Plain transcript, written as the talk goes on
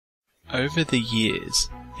Over the years,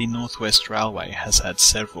 the Northwestern Railway has had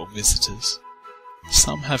several visitors.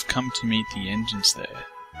 Some have come to meet the engines there,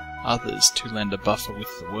 others to lend a buffer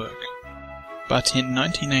with the work. But in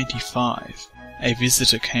 1985, a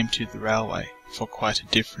visitor came to the railway for quite a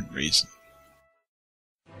different reason.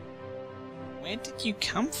 Where did you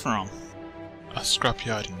come from? A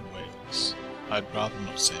scrapyard in Wales. I'd rather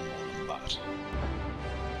not say more than that.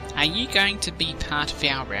 Are you going to be part of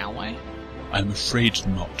our railway? I'm afraid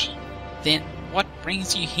not. Then what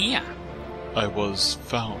brings you here? I was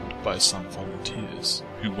found by some volunteers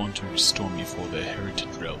who want to restore me for their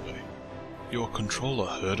heritage railway. Your controller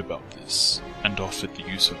heard about this and offered the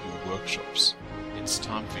use of your workshops. It's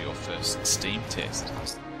time for your first steam test.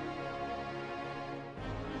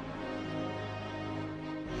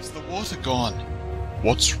 Is the water gone?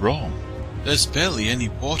 What's wrong? There's barely any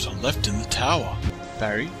water left in the tower.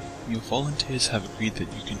 Barry, your volunteers have agreed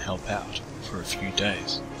that you can help out for a few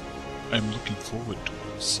days. I'm looking forward to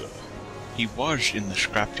it, sir. He was in the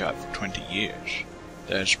scrapyard for 20 years.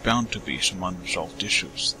 There's bound to be some unresolved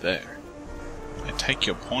issues there. I take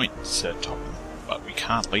your point, Sir Topham, but we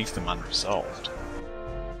can't leave them unresolved.